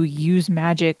you use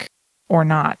magic or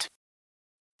not.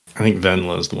 I think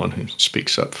Venla is the one who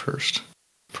speaks up first.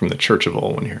 From the Church of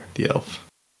Olwen here, the elf.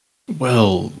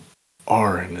 Well,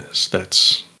 Arnis,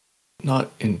 that's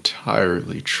not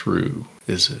entirely true,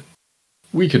 is it?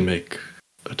 We can make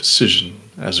a decision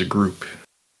as a group,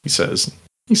 he says.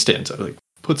 He stands up,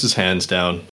 puts his hands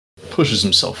down, pushes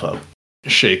himself up,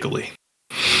 shakily.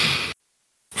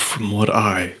 From what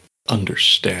I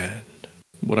understand,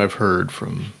 what I've heard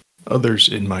from others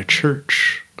in my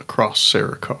church across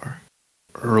Sarikar,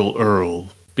 Earl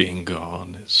being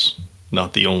gone is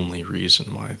not the only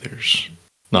reason why there's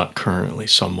not currently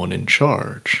someone in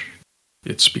charge.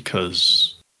 It's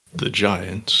because the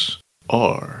giants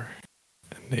are,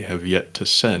 and they have yet to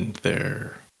send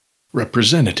their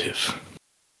representative.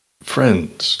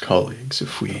 Friends, colleagues,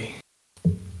 if we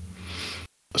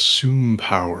assume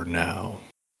power now,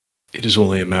 it is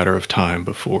only a matter of time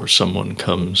before someone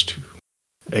comes to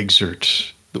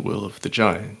exert the will of the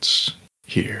giants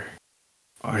here.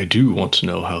 I do want to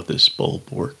know how this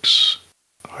bulb works.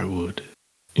 I would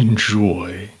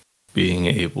enjoy being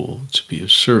able to be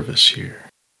of service here,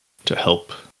 to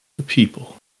help the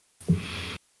people.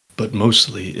 But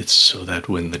mostly it's so that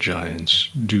when the giants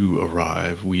do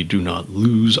arrive, we do not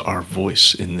lose our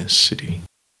voice in this city.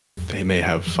 They may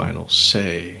have final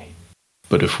say,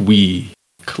 but if we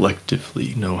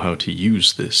collectively know how to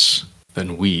use this,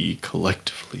 then we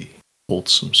collectively hold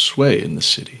some sway in the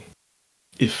city,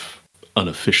 if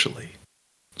unofficially.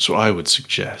 So I would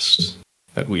suggest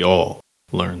that we all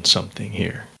learn something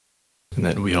here, and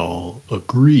that we all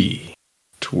agree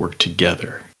to work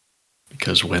together,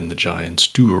 because when the giants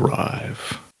do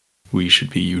arrive, we should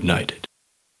be united.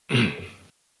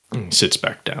 Sits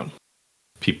back down.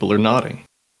 People are nodding.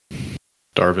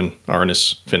 Darvin,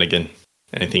 Arnis, Finnegan,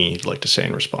 anything you'd like to say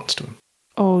in response to him?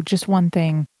 Oh, just one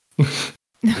thing.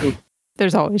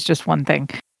 There's always just one thing.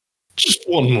 Just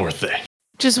one more thing.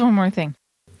 Just one more thing.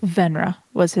 Venra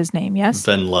was his name, yes?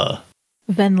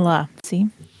 Venla. See?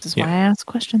 This is why I ask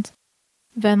questions.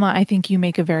 Venla, I think you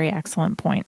make a very excellent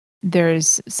point.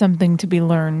 There's something to be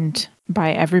learned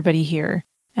by everybody here,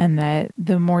 and that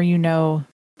the more you know,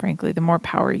 frankly, the more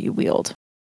power you wield.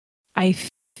 I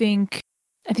think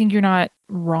you're not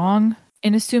wrong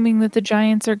in assuming that the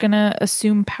giants are going to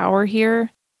assume power here,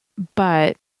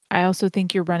 but I also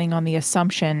think you're running on the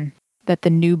assumption that the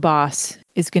new boss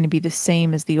is going to be the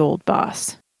same as the old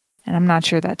boss. And I'm not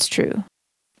sure that's true.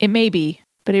 It may be,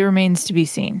 but it remains to be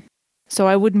seen. So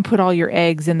I wouldn't put all your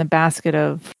eggs in the basket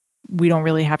of, we don't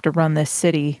really have to run this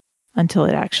city until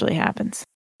it actually happens.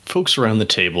 Folks around the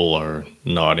table are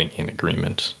nodding in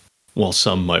agreement. While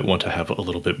some might want to have a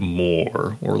little bit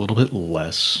more or a little bit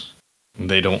less,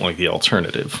 they don't like the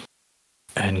alternative.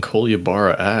 And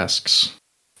Kolyabara asks,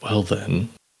 well then,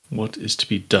 what is to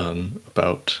be done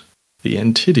about the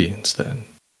Antidians then?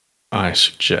 I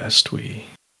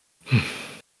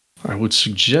would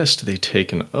suggest they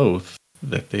take an oath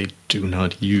that they do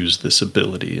not use this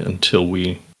ability until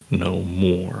we know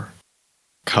more.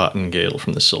 Cottongale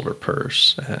from the Silver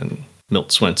Purse and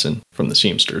Milt Swenson from the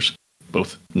Seamsters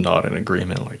both nod in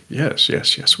agreement, like, yes,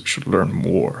 we should learn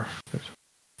more.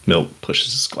 Milt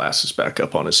pushes his glasses back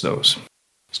up on his nose.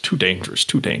 It's too dangerous.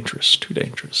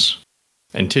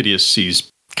 And Tydeus sees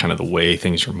kind of the way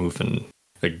things are moving,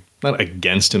 like, not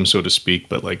against him, so to speak,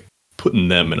 but like putting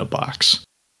them in a box.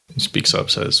 He speaks up,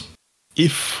 says,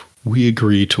 if we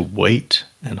agree to wait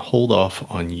and hold off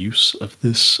on use of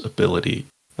this ability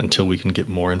until we can get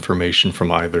more information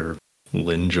from either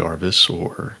Lynn Jarvis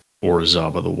or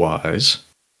Zaba the Wise,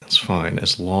 that's fine,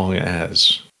 as long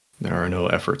as there are no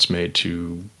efforts made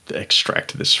to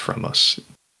extract this from us.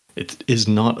 It is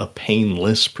not a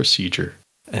painless procedure,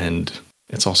 and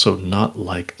it's also not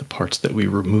like the parts that we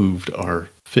removed are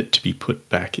fit to be put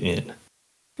back in,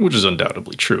 which is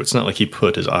undoubtedly true. It's not like he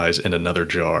put his eyes in another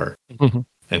jar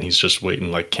and he's just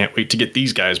waiting, like, can't wait to get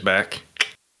these guys back.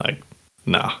 Like,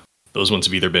 nah. Those ones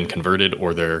have either been converted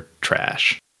or they're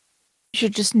trash. You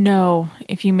should just know,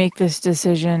 if you make this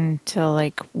decision to,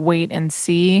 like, wait and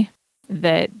see,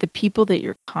 that the people that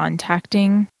you're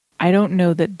contacting, I don't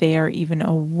know that they are even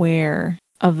aware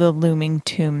of the Looming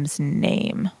Tomb's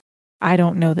name. I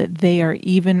don't know that they are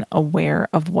even aware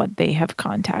of what they have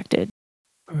contacted.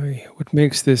 What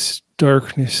makes this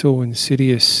darkness so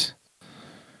insidious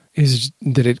is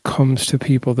that it comes to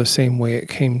people the same way it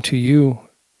came to you,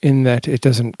 in that it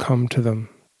doesn't come to them.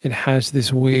 It has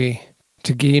this way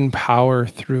to gain power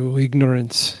through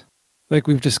ignorance. Like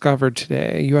we've discovered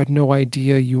today, you had no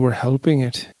idea you were helping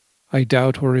it. I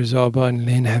doubt Orizaba and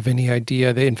Lynn have any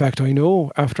idea. In fact, I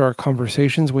know after our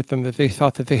conversations with them that they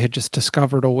thought that they had just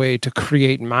discovered a way to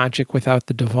create magic without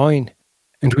the divine.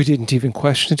 And we didn't even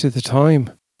question it at the time.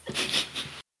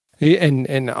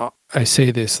 And I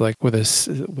say this like with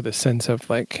a sense of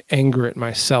like anger at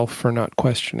myself for not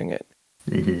questioning it.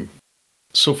 Mm-hmm.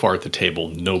 So far at the table,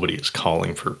 nobody is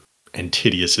calling for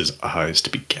Antidius's eyes to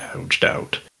be gouged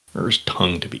out, or his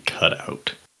tongue to be cut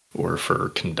out, or for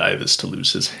Condivus to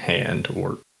lose his hand,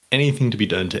 or anything to be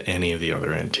done to any of the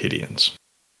other Antidians.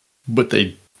 But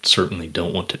they certainly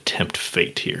don't want to tempt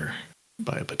fate here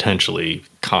by potentially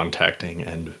contacting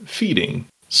and feeding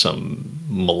some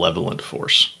malevolent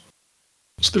force.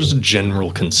 So there's a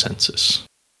general consensus.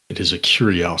 It is a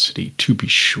curiosity, to be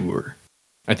sure.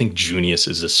 I think Junius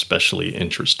is especially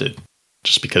interested,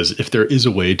 just because if there is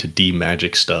a way to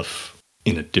de-magic stuff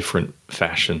in a different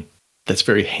fashion, that's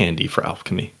very handy for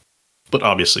alchemy. But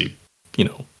obviously,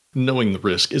 knowing the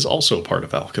risk is also part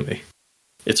of alchemy.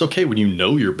 It's okay when you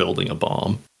know you're building a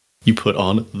bomb, you put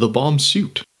on the bomb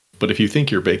suit. But if you think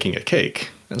you're baking a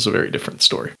cake, that's a very different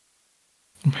story.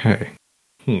 Okay.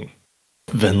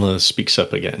 Venla speaks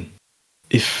up again.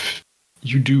 If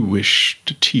you do wish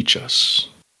to teach us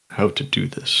how to do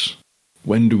this,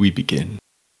 when do we begin?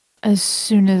 As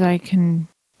soon as I can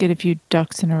get a few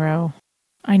ducks in a row.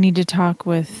 I need to talk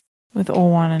with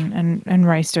Olwan and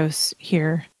Rystos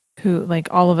here, who, like,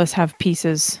 all of us have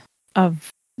pieces of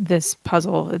this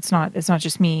puzzle. It's not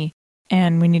just me.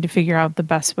 And we need to figure out the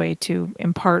best way to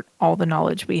impart all the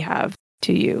knowledge we have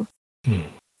to you.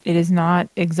 It is not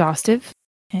exhaustive,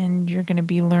 and you're going to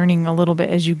be learning a little bit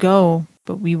as you go,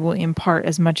 but we will impart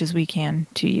as much as we can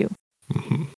to you.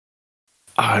 Mm-hmm.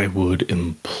 I would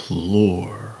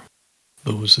implore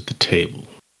those at the table,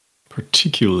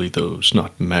 particularly those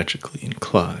not magically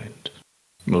inclined.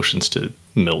 Motions to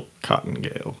Milt,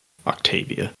 Cottongale,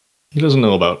 Octavia. He doesn't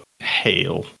know about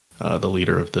Hale, the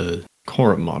leader of the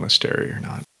Coram Monastery, or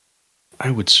not.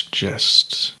 I would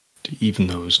suggest to even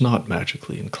those not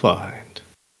magically inclined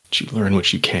that you learn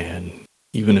what you can,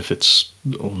 even if it's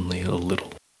only a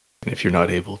little. And if you're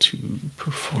not able to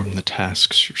perform the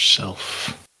tasks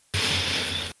yourself,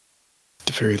 at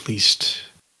the very least,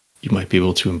 you might be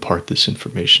able to impart this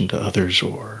information to others,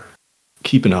 or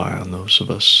keep an eye on those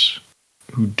of us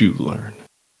who do learn.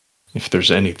 If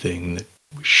there's anything that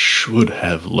we should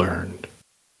have learned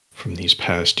from these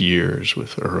past years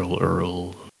with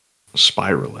Earl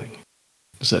spiraling,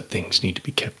 is that things need to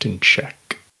be kept in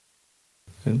check.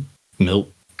 And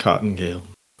Milt, Cottongale,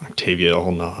 Octavia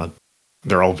all nod.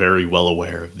 They're all very well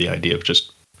aware of the idea of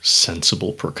just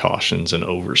sensible precautions and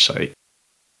oversight.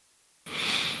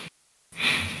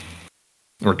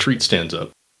 Retreat stands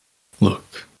up.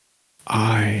 Look,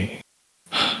 I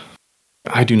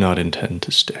do not intend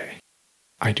to stay.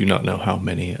 I do not know how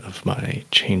many of my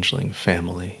changeling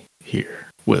family here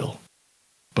will.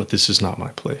 But this is not my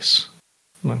place.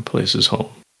 My place is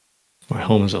home. My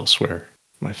home is elsewhere.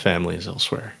 My family is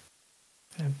elsewhere.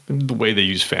 And the way they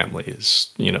use family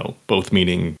is, both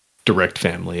meaning direct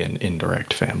family and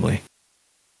indirect family.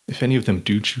 If any of them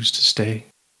do choose to stay,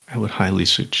 I would highly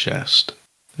suggest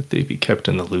that they be kept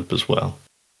in the loop as well,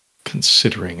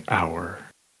 considering our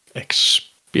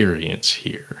experience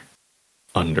here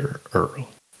under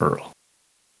Earl.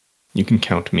 You can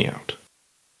count me out.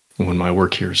 When my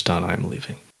work here is done, I'm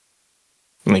leaving.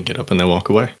 And they get up and they walk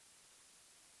away.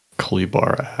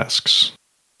 Kolibara asks,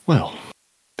 well,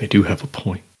 they do have a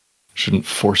point. Shouldn't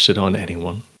force it on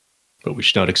anyone, but we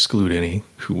should not exclude any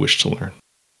who wish to learn.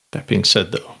 That being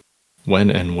said, though,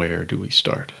 when and where do we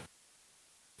start?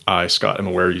 I, Scott, am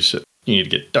aware you said you need to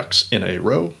get ducks in a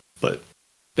row, but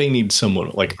they need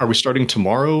someone. Like, are we starting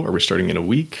tomorrow? Are we starting in a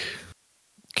week?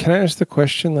 Can I ask the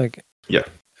question, yeah,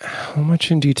 how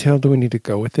much in detail do we need to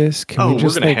go with this? Can we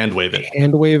just we're going to hand wave it.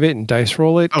 Hand wave it and dice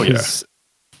roll it? Oh, yeah.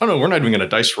 Oh, no, we're not even going to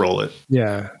dice roll it.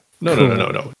 Yeah. No, cool.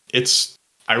 No.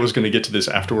 I was going to get to this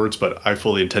afterwards, but I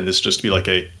fully intend this just to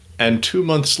be and 2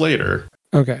 months later,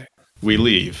 okay, we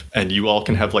leave, and you all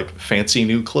can have fancy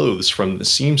new clothes from the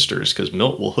seamsters, because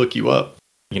Milt will hook you up.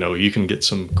 You can get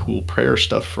some cool prayer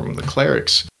stuff from the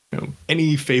clerics.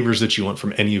 Any favors that you want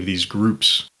from any of these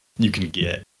groups, you can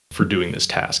get for doing this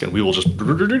task, and we will just, and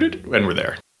we're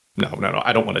there. No,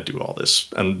 I don't want to do all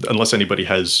this. And unless anybody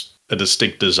has a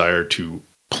distinct desire to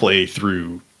play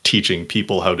through teaching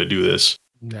people how to do this.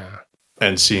 Nah.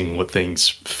 And seeing what things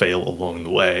fail along the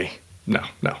way. No,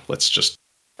 let's just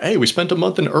Hey, we spent a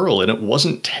month in Earl and it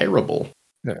wasn't terrible.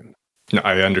 Yeah. No,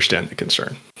 I understand the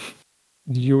concern.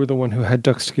 You were the one who had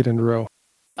ducks to get in a row.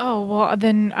 Oh, well,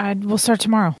 then we'll start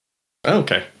tomorrow.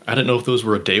 Okay. I didn't know if those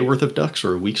were a day worth of ducks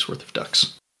or a week's worth of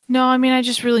ducks. No, I mean, I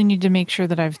just really need to make sure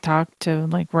that I've talked to,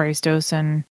 like, Rystos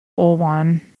and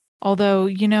Olwan. Although,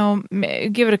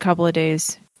 give it a couple of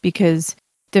days, because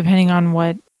depending on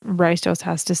what Rystos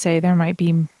has to say, there might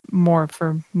be more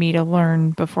for me to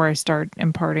learn before I start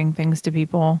imparting things to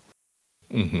people.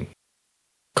 Mm-hmm.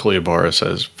 Cleobara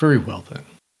says, very well then.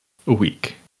 A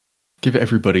week. Give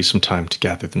everybody some time to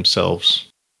gather themselves.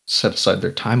 Set aside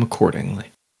their time accordingly.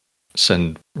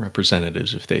 Send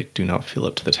representatives if they do not feel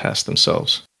up to the task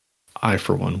themselves. I,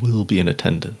 for one, will be in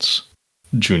attendance.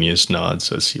 Junius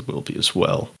nods as he will be as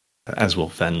well, as will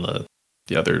Venla.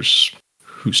 The others,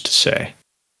 who's to say?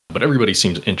 But everybody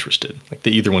seems interested. Like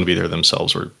they either want to be there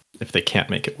themselves, or if they can't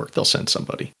make it work, they'll send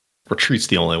somebody. Retreat's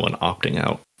the only one opting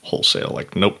out wholesale.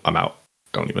 Like, nope, I'm out.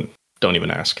 Don't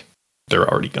even ask. They're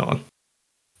already gone.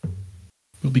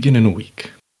 We'll begin in a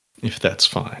week, if that's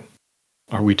fine.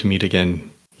 Are we to meet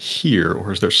again here,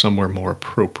 or is there somewhere more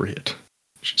appropriate?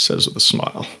 She says with a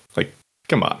smile. Like,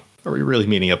 come on, are we really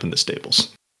meeting up in the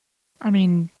stables? I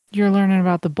mean, you're learning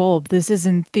about the bulb. This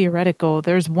isn't theoretical.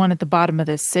 There's one at the bottom of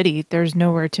this city. There's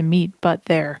nowhere to meet but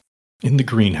there. In the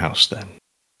greenhouse, then.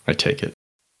 I take it.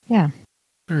 Yeah.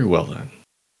 Very well, then.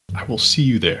 I will see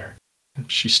you there.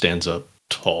 She stands up,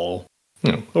 tall,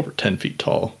 over 10 feet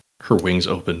tall. Her wings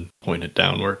open, pointed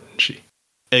downward, and she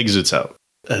exits out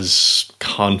as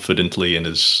confidently and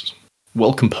as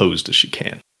well composed as she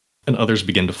can. And others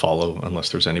begin to follow,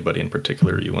 unless there's anybody in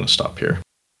particular you want to stop here.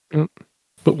 Mm.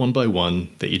 But one by one,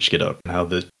 they each get up. Now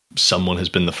that someone has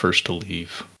been the first to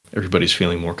leave, everybody's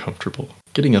feeling more comfortable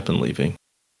getting up and leaving.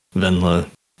 Venla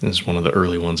is one of the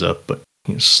early ones up, but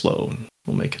he's slow and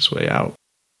will make his way out.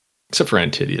 Except for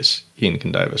Antidius. He and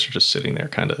Condivus are just sitting there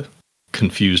kind of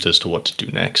confused as to what to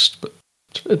do next, but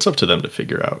it's up to them to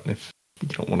figure out if you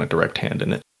don't want a direct hand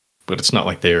in it. But it's not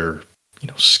like they're,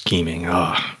 scheming,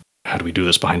 how do we do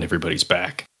this behind everybody's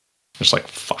back? It's like,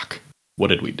 fuck, what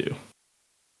did we do?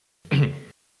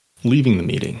 Leaving the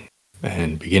meeting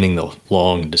and beginning the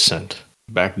long descent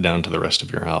back down to the rest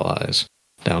of your allies,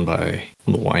 down by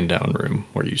the wind-down room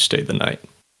where you stayed the night.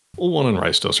 Olwan and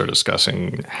Rystos are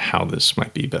discussing how this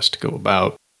might be best to go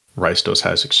about. Rystos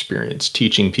has experience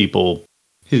teaching people.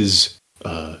 His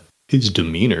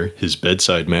demeanor, his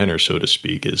bedside manner, so to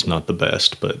speak, is not the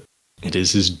best, but it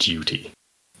is his duty.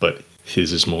 But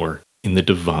his is more in the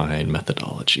divine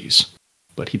methodologies.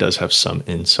 But he does have some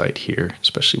insight here,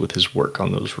 especially with his work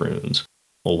on those runes.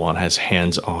 Olwan has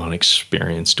hands-on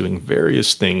experience doing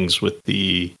various things with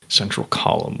the central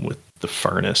column, with the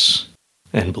furnace,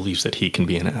 and believes that he can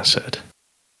be an asset.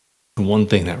 The one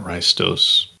thing that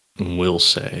Rystos will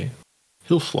say,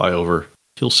 he'll fly over,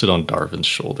 he'll sit on Darvin's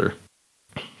shoulder.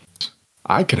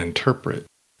 I can interpret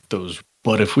those,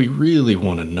 but if we really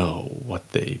want to know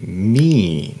what they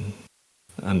mean,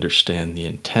 understand the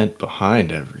intent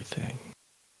behind everything,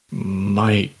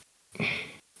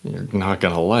 you're not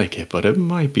going to like it, but it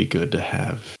might be good to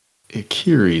have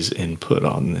Ikiri's input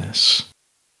on this.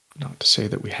 Not to say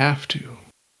that we have to,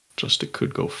 just it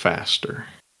could go faster.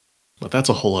 But that's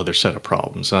a whole other set of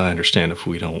problems. I understand if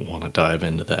we don't want to dive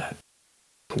into that.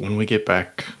 But when we get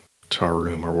back to our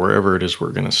room or wherever it is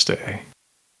we're going to stay,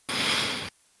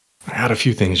 I got a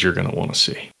few things you're going to want to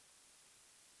see.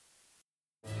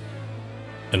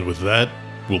 And with that,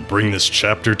 we'll bring this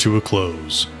chapter to a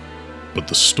close. But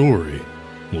the story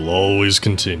will always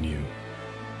continue.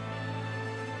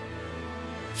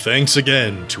 Thanks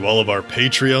again to all of our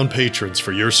Patreon patrons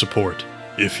for your support.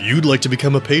 If you'd like to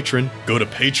become a patron, go to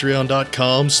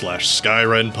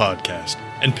patreon.com/SkyrenPodcast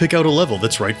and pick out a level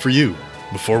that's right for you.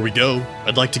 Before we go,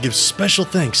 I'd like to give special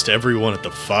thanks to everyone at the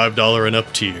 $5 and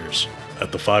up tiers.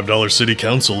 At the $5 City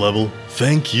Council level,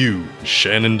 thank you,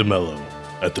 Shannon DeMello.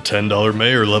 At the $10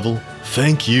 Mayor level,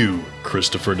 thank you,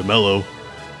 Christopher DeMello.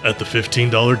 At the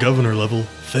 $15 Governor level,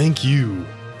 thank you,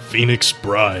 Phoenix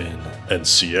Bryan and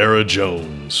Sierra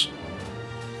Jones.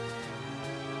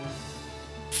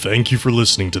 Thank you for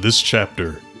listening to this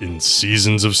chapter in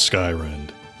Seasons of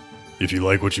Skyrend. If you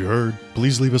like what you heard,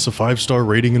 please leave us a 5-star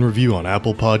rating and review on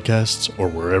Apple Podcasts or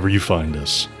wherever you find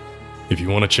us. If you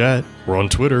want to chat, we're on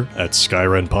Twitter at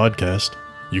Skyrend Podcast.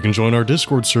 You can join our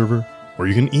Discord server, or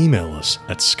you can email us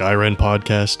at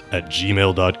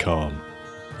skyrendpodcast@gmail.com.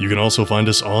 You can also find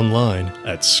us online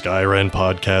at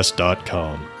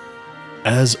skyrendpodcast.com.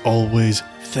 As always,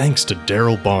 thanks to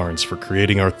Daryl Barnes for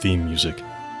creating our theme music.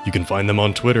 You can find them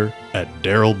on Twitter at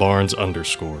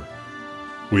DarylBarnes_.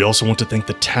 We also want to thank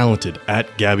the talented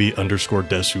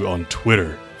 @Gabby_Desu on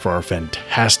Twitter for our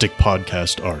fantastic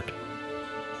podcast art.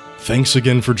 Thanks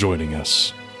again for joining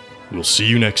us. We'll see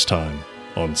you next time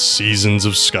on Seasons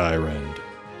of Skyrend.